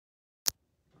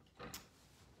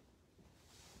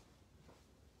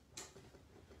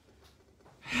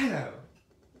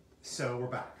So we're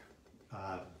back.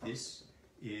 This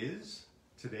is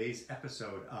today's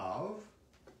episode of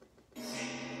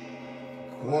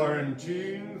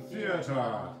Quarantine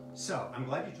Theater. So I'm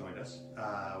glad you joined us.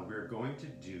 We're going to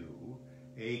do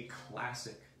a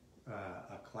classic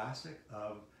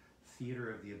of theater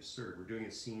of the absurd. We're doing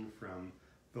a scene from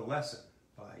The Lesson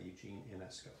by Eugene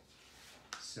Ionesco.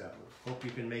 So hope you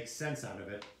can make sense out of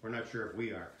it. We're not sure if we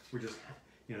are. We're just,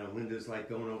 you know, Linda's like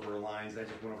going over her lines. I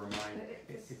just went over mine.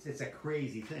 It's a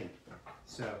crazy thing.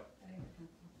 So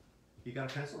you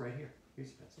got a pencil right here.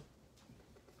 Here's a pencil.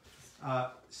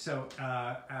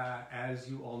 As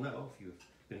you all know, if you've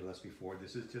been with us before,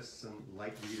 this is just some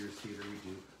light readers theater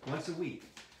we do once a week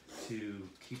to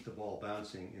keep the ball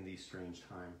bouncing in these strange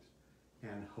times,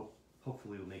 and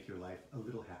hopefully will make your life a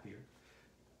little happier.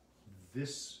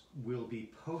 This will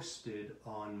be posted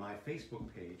on my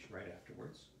Facebook page right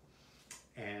afterwards,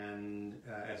 and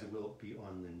as it will be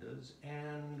on Linda's,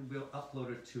 and we'll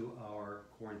upload it to our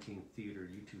Quarantine Theater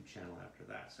YouTube channel after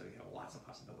that, so you have lots of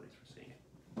possibilities for seeing it.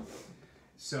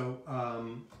 So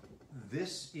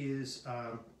this is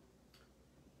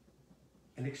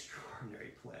an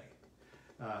extraordinary play.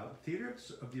 Theater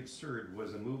of the Absurd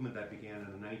was a movement that began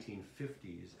in the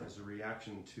 1950s as a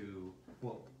reaction to,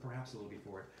 well, perhaps a little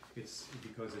before it. It's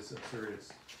because it's absurd,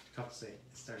 it's tough to say it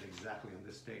started exactly on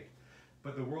this date.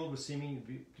 But the world was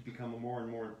seeming to become more and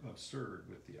more absurd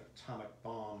with the atomic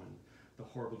bomb and the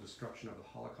horrible destruction of the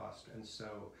Holocaust. And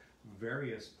so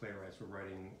various playwrights were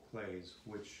writing plays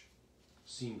which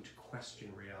seemed to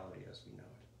question reality as we know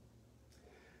it.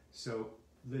 So,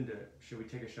 Linda, should we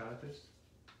take a shot at this?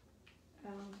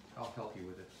 I'll help you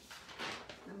with it.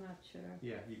 I'm not sure.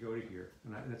 Yeah, you go to here.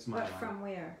 And that's my line. From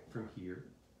where? From here.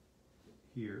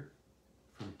 Here.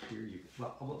 From here.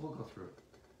 Well, we'll go through it.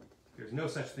 There's no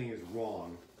such thing as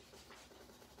wrong.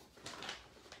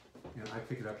 And I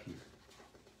pick it up here.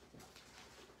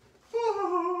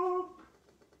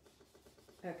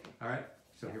 Okay. All right?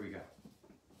 So here we go.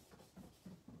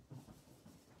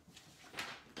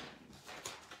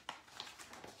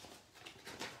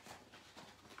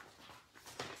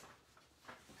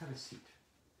 Have a seat.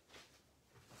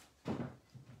 We're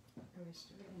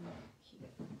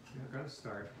going to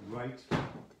start right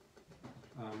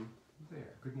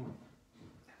there. Good morning.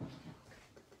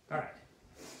 All right.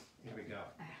 Here we go.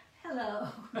 Hello.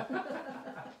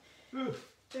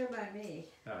 They're by me.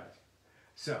 All right.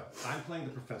 So I'm playing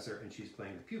the professor, and she's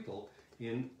playing the pupil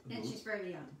in. And she's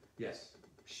very young. Yes,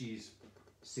 she's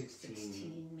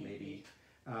 16 maybe.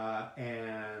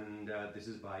 This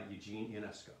is by Eugene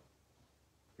Ionesco.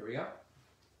 Here we go.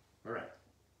 All right.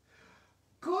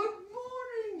 Good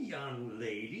morning, young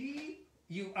lady.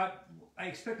 I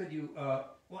expect that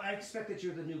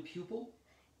you're the new pupil.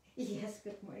 Yes,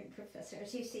 good morning, Professor.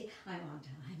 As you see, I'm on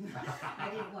time. I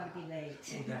didn't want to be late.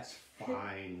 Oh, that's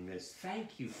fine, miss.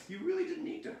 Thank you. You really didn't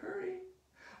need to hurry.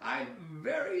 I'm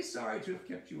very sorry to have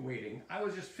kept you waiting. I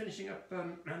was just finishing up,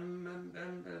 I'm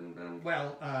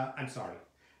sorry.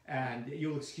 And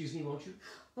you'll excuse me, won't you?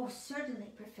 Oh, certainly,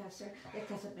 Professor. It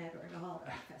doesn't matter at all,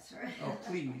 Professor. Oh,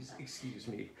 please, excuse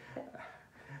me.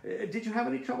 Did you have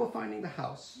any trouble finding the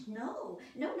house? No,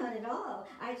 not at all.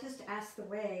 I just asked the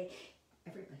way.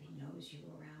 Everybody knows you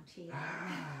around here.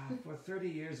 For 30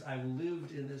 years I've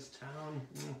lived in this town.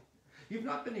 You've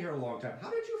not been here a long time.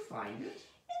 How did you find it?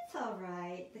 It's all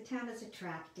right. The town is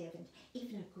attractive and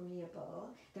even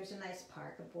agreeable. There's a nice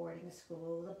park, a boarding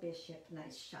school, a bishop,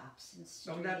 nice shops and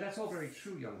streets. Oh, that's all very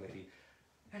true, young lady.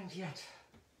 And yet,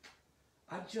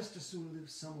 I'd just as soon live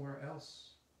somewhere else.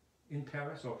 In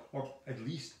Paris, or at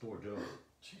least Bordeaux.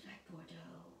 Do you like Bordeaux?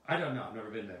 I don't know. I've never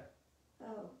been there.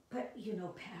 Oh, but you know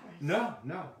Paris. No.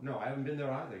 I haven't been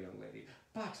there either, young lady.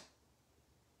 But,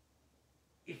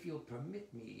 if you'll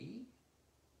permit me,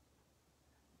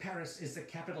 Paris is the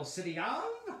capital city of?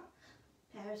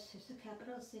 Paris is the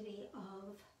capital city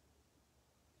of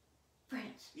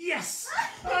France. Yes!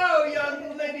 Oh,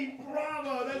 young lady,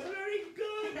 bravo! That's very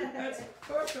good! That's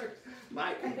perfect!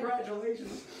 My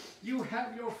congratulations! You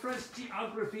have your French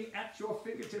geography at your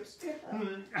fingertips.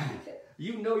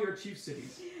 You know your chief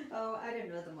cities. Oh, I don't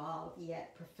know them all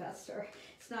yet, Professor.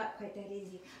 It's not quite that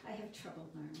easy. I have trouble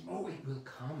learning. Oh, it will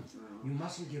come. Oh. You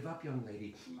mustn't give up, young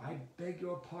lady. I beg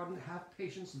your pardon. Have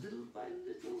patience little by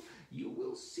little. You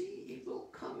will see it will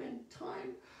come in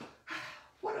time.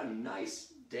 What a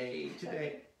nice day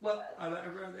today. Well,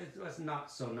 it was not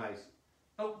so nice.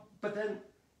 Oh, but then,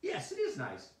 yes, it is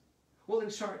nice. Well, in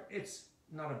short, it's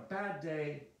not a bad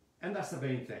day, and that's the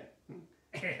main thing.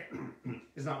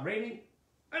 It's not raining,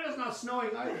 and it's not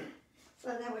snowing either. So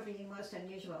that would be most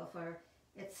unusual, for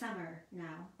it's summer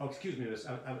now. Oh, excuse me, miss.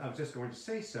 I was just going to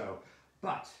say so.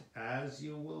 But, as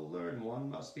you will learn, one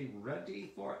must be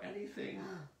ready for anything.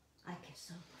 I guess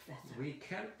so, Professor. We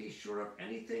can't be sure of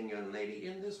anything, young lady,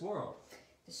 in this world.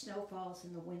 The snow falls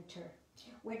in the winter.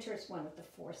 Winter is one of the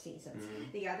 4 seasons.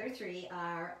 The other 3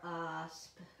 are,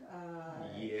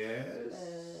 yes.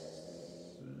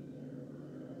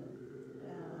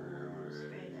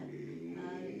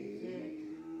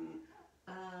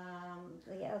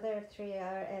 The other 3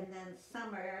 are, and then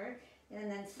summer,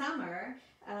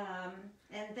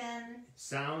 and then...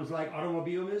 Sounds like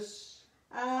automobile, miss?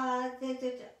 Autumn.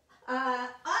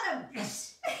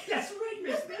 Yes, that's right,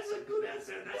 miss. That's a good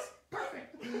answer. That's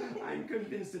perfect. I'm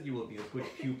convinced that you will be a good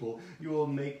pupil. You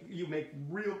make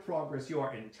real progress. You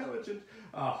are intelligent.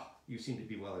 You seem to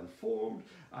be well informed,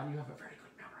 and you have a very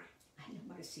good memory. I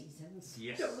know my seasons.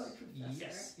 Yes, Don't I, Professor?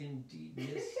 yes, indeed,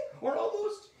 miss. Or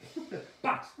almost.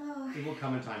 But it will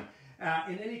come in time.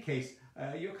 In any case,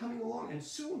 you're coming along, and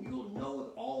soon you'll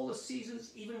know all the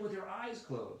seasons, even with your eyes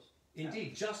closed.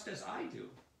 Indeed, just as I do.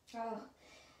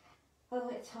 Oh,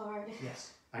 it's hard.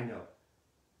 Yes, I know.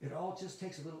 It all just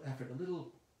takes a little effort, a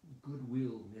little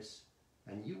goodwill, miss,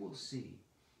 and you will see.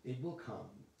 It will come.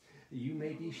 You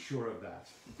may be sure of that.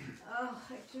 Oh,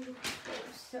 I do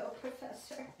hope so,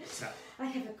 Professor. So, I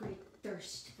have a great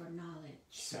thirst for knowledge.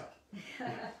 so,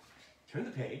 turn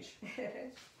the page.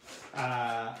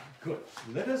 Good.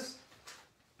 Let us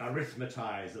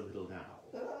arithmetize a little now.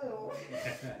 Oh,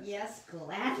 yes,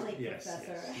 gladly, Yes,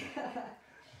 Professor.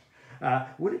 yes.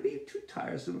 Would it be too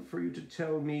tiresome for you to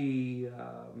tell me,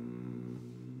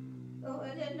 Oh,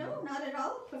 no, not at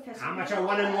all, Professor. how much are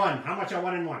 1 and 1? How much are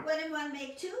 1 and 1? 1 and 1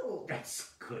 make 2. That's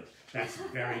good. That's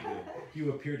very good.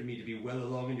 You appear to me to be well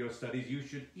along in your studies. You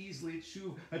should easily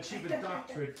achieve a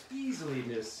doctorate. Easily,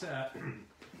 miss.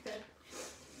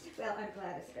 Well, I'm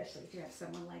glad especially to have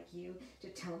someone like you to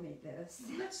tell me this.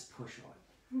 Let's push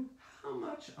on. How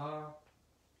much are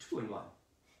 2 and 1?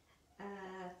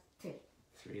 3.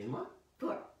 3 and 1?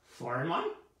 4. 4 and 1?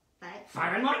 5.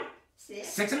 5 and 1? 6.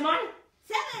 6 and 1?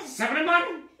 7. 7 and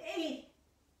 1? 8.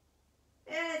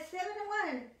 7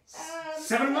 and 1.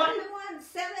 7 and 1? 7 and 1.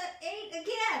 7, 8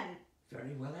 again.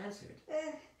 Very well answered.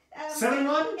 7 and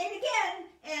 1? 8 again.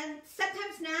 And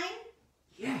sometimes 9.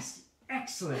 Yes.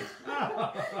 Excellent.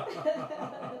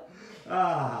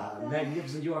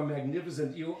 Magnificent. You are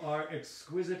magnificent. You are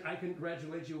exquisite. I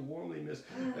congratulate you warmly, miss.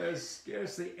 There's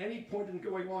scarcely any point in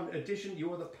going on. Addition,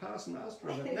 you are the past master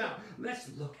of it. Now, let's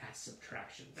look at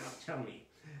subtraction. Now, tell me,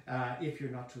 if you're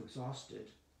not too exhausted,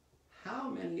 how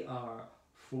many are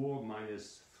 4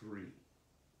 minus 3?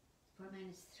 4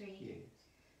 minus 3. Yes.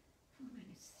 4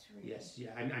 minus 3. Yes,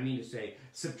 yeah. I mean to say,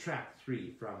 subtract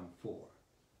 3 from 4.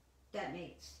 That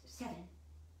makes 7.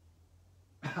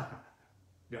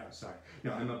 No, sorry.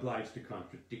 No, I'm obliged to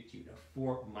contradict you. Now,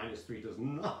 4 minus 3 does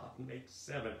not make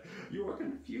 7. You are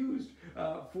confused.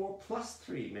 4 plus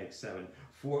 3 makes 7.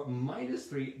 4 minus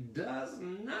 3 does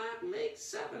not make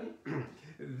 7.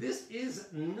 This is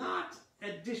not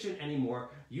addition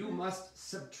anymore. You must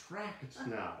subtract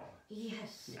now.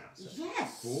 Yes. Now, so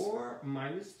Yes. 4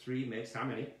 minus 3 makes how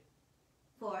many?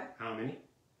 4. How many?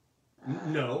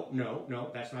 No,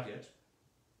 that's not it.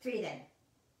 3 then.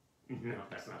 No,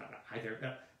 that's not it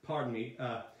either. Pardon me.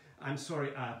 I'm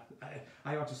sorry.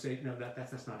 I ought to say, no,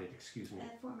 that's not it. Excuse me.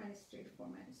 4 minus 3, 4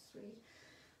 minus 3,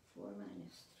 4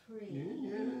 minus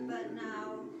 3. But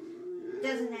now,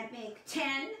 doesn't that make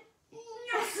 10?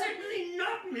 No, certainly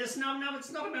not, miss. Now,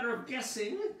 it's not a matter of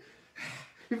guessing.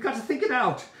 You've got to think it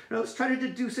out. Now, let's try to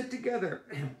deduce it together.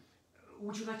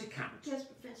 Would you like to count? Yes,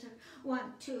 Professor. 1,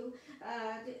 2,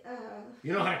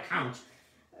 You know how to count.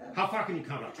 How far can you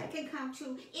count up to? I can count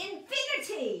to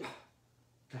infinity.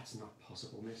 That's not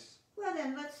possible, miss. Well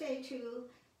then, let's say to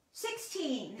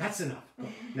 16. That's enough.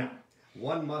 Now,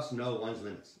 one must know one's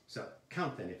limits. So,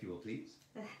 count then, if you will, please.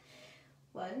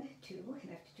 1, 2,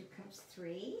 and after 2 comes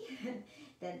 3,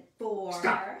 then 4.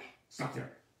 Stop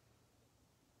there.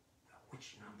 Now,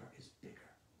 which number is bigger?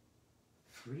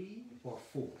 3 or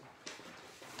 4?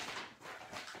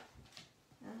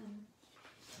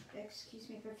 Excuse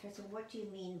me, Professor, what do you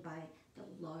mean by the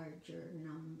larger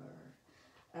number?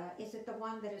 Is it the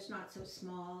one that is not so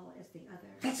small as the other?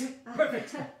 That's it.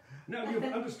 Perfect. Now you've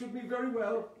understood me very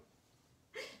well.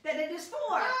 Then it is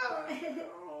 4.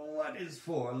 What is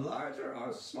 4? Larger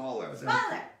or smaller?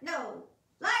 Smaller. No,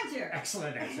 larger.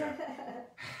 Excellent answer.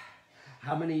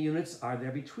 How many units are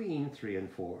there between 3 and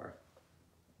 4?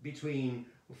 Between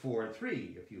 4 and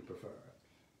 3, if you prefer.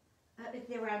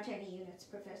 There aren't any units,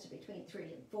 Professor, between 3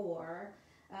 and 4.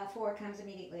 4 comes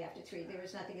immediately after 3. There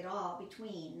is nothing at all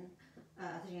between.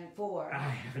 3 and 4. I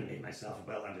haven't made myself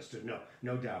well understood. No,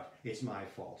 no doubt. It's my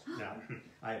fault. Now,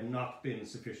 I have not been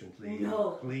sufficiently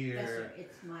clear. Professor,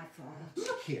 it's my fault.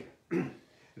 Look here.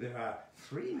 There are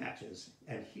 3 matches,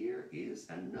 and here is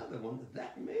another one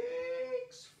that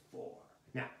makes 4.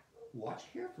 Now,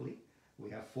 watch carefully. We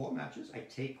have 4 matches. I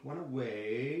take one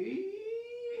away.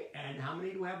 And how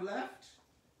many do we have left?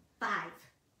 5.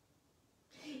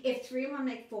 If 3 and 1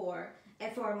 make 4,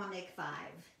 and 4 and 1 make 5.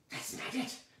 That's not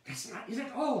it. That's not it.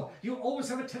 Oh, you always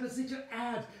have a tendency to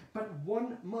add, but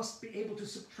one must be able to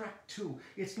subtract too.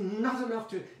 It's not enough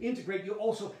to integrate. You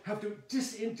also have to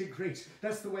disintegrate.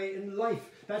 That's the way in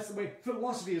life. That's the way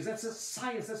philosophy is. That's a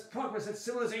science. That's progress. That's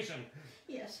civilization.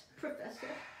 Yes, Professor.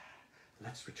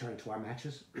 Let's return to our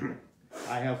matches.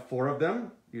 I have 4 of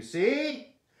them. You see?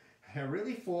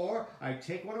 Really 4. I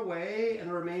take one away and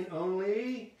there remain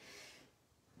only...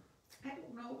 I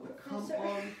don't know, Come Professor.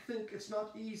 on, think. It's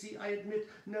not easy, I admit.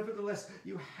 Nevertheless,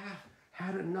 you have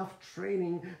had enough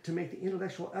training to make the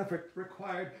intellectual effort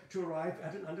required to arrive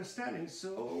at an understanding,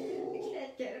 so... I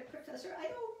can't get it, Professor. I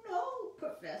don't know,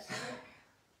 Professor.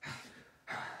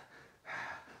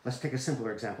 Let's take a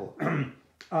simpler example.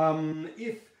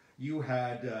 If you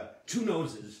had 2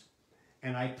 noses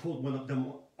and I pulled one of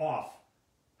them off,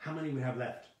 how many would you have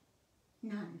left?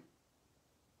 None.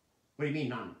 What do you mean,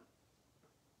 none?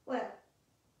 Well,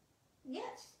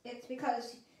 yes, it's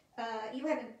because you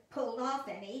haven't pulled off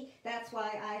any. That's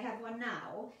why I have one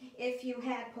now. If you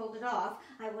had pulled it off,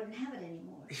 I wouldn't have it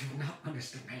anymore. You have not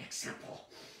understood my example.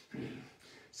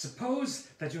 Suppose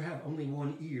that you have only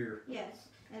 1 ear. Yes,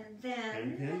 and then...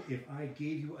 And then if I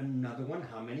gave you another one,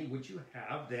 how many would you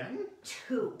have then?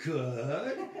 2.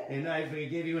 Good. And if I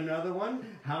gave you another one,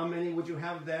 how many would you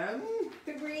have then?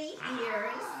 3 ears.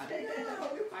 No,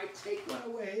 if I take one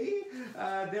away,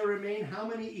 there remain how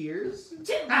many ears?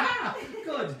 2. Ah,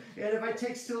 good. And if I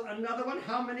take still another one,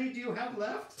 how many do you have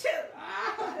left? 2.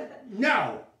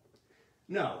 No.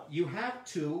 No, you have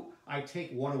 2. I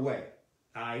take one away.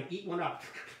 I eat one up.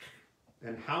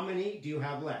 And how many do you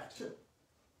have left? 2.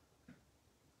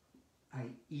 I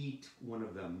eat one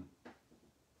of them.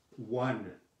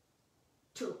 1.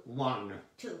 2. 1.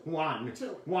 2. 1.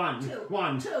 2. 1. 2.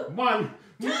 1. 2. 1.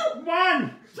 2.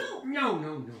 1. 2.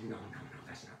 No,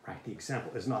 that's not right. The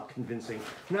example is not convincing.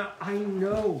 Now, I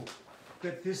know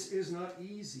that this is not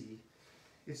easy.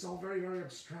 It's all very, very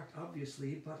abstract,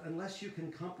 obviously, but unless you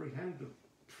can comprehend the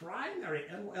primary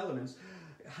elements,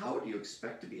 how do you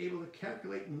expect to be able to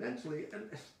calculate mentally?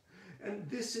 And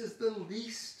this is the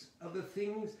least of the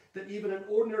things that even an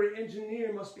ordinary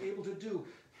engineer must be able to do.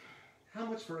 How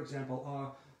much, for example,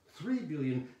 are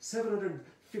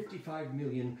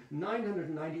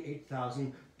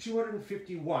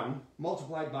 3,755,998,251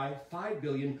 multiplied by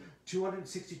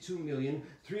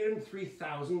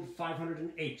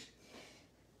 5,262,303,508?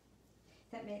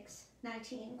 That makes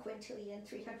 19 quintillion,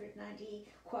 390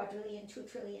 quadrillion, 2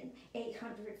 trillion,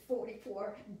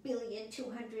 844 billion,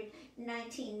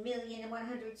 219 million, and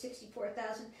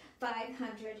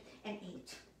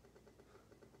 164,508.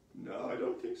 No, I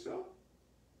don't think so.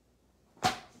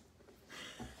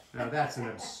 Now that's an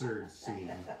absurd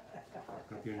scene.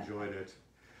 Hope you enjoyed it.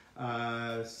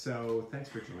 So thanks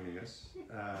for joining us.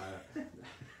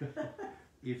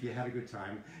 If you had a good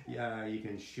time, you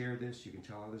can share this, you can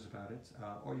tell others about it,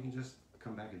 or you can just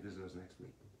come back and visit us next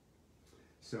week.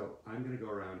 So I'm going to go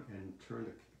around and turn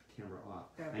the camera off,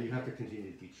 and you have to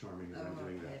continue to keep charming as I'm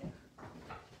doing that.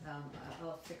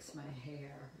 I'll fix my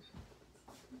hair.